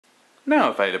Now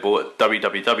available at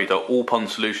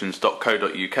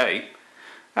www.allpondsolutions.co.uk,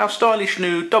 our stylish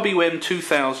new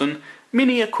WM-2000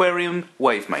 Mini Aquarium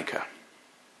Wavemaker.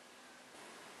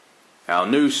 Our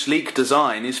new sleek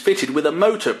design is fitted with a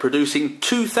motor producing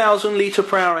 2,000 litre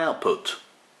per hour output.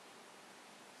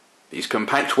 These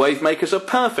compact Wavemakers are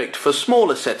perfect for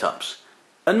smaller setups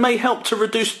and may help to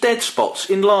reduce dead spots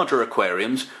in larger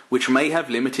aquariums which may have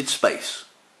limited space.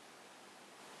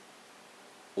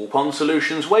 All Pond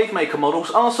Solutions Wavemaker models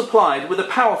are supplied with a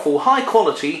powerful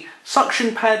high-quality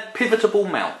suction pad pivotable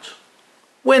mount.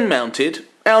 When mounted,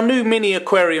 our new Mini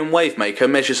Aquarium Wavemaker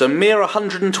measures a mere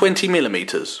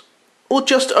 120mm, or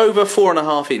just over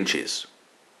 4.5 inches.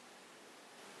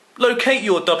 Locate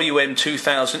your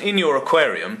WM-2000 in your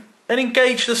aquarium and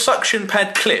engage the suction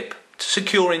pad clip to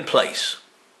secure in place.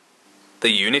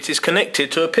 The unit is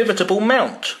connected to a pivotable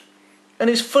mount and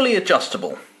is fully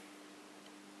adjustable.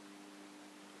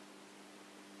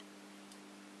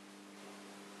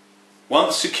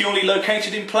 Once securely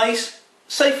located in place,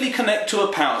 safely connect to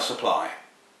a power supply.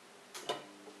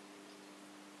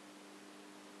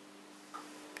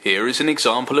 Here is an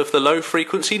example of the low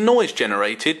frequency noise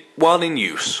generated while in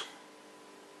use.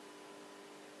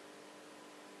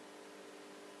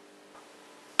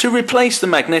 To replace the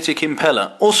magnetic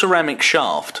impeller or ceramic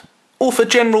shaft, or for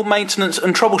general maintenance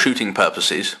and troubleshooting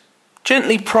purposes,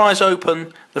 gently prise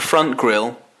open the front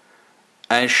grille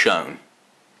as shown.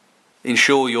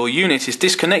 Ensure your unit is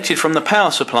disconnected from the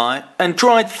power supply and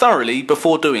dried thoroughly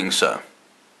before doing so.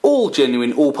 All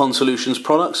genuine All Pond Solutions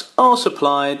products are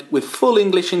supplied with full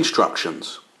English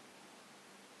instructions.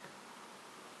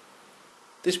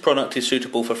 This product is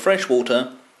suitable for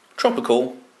freshwater,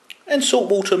 tropical and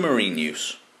saltwater marine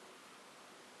use.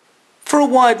 For a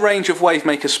wide range of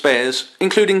Wavemaker spares,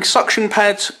 including suction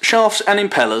pads, shafts and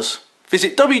impellers,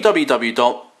 visit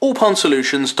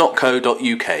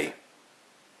www.allpondsolutions.co.uk.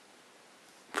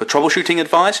 For troubleshooting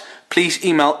advice, please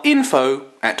email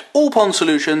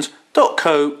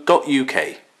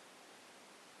info@allpondsolutions.co.uk.